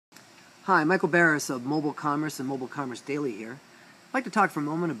Hi, Michael Barris of Mobile Commerce and Mobile Commerce Daily here. I'd like to talk for a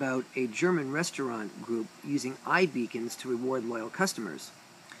moment about a German restaurant group using iBeacons to reward loyal customers.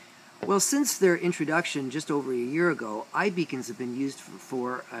 Well, since their introduction just over a year ago, iBeacons have been used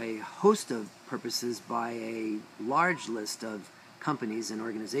for a host of purposes by a large list of companies and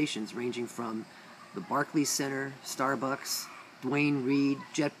organizations ranging from the Barclays Center, Starbucks, Dwayne Reed,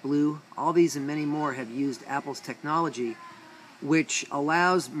 JetBlue. All these and many more have used Apple's technology, which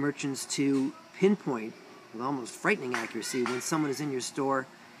allows merchants to pinpoint with almost frightening accuracy when someone is in your store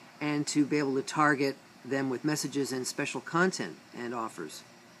and to be able to target them with messages and special content and offers.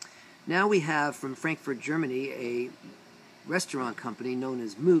 Now we have from Frankfurt, Germany, a restaurant company known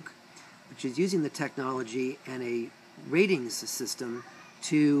as Mook, which is using the technology and a ratings system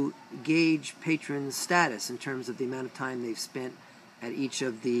to gauge patrons' status in terms of the amount of time they've spent at each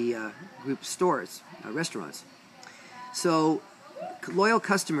of the group stores, restaurants. So loyal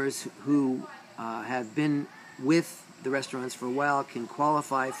customers who have been with the restaurants for a while can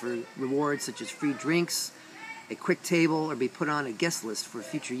qualify for rewards such as free drinks, a quick table, or be put on a guest list for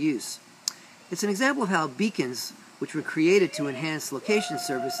future use. It's an example of how beacons, which were created to enhance location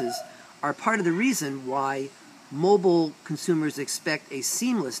services, are part of the reason why mobile consumers expect a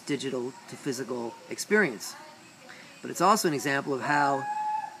seamless digital to physical experience. But it's also an example of how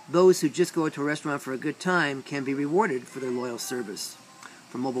those who just go to a restaurant for a good time can be rewarded for their loyal service.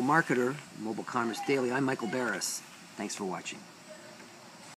 For Mobile Marketer, Mobile Commerce Daily, I'm Michael Barris. Thanks for watching.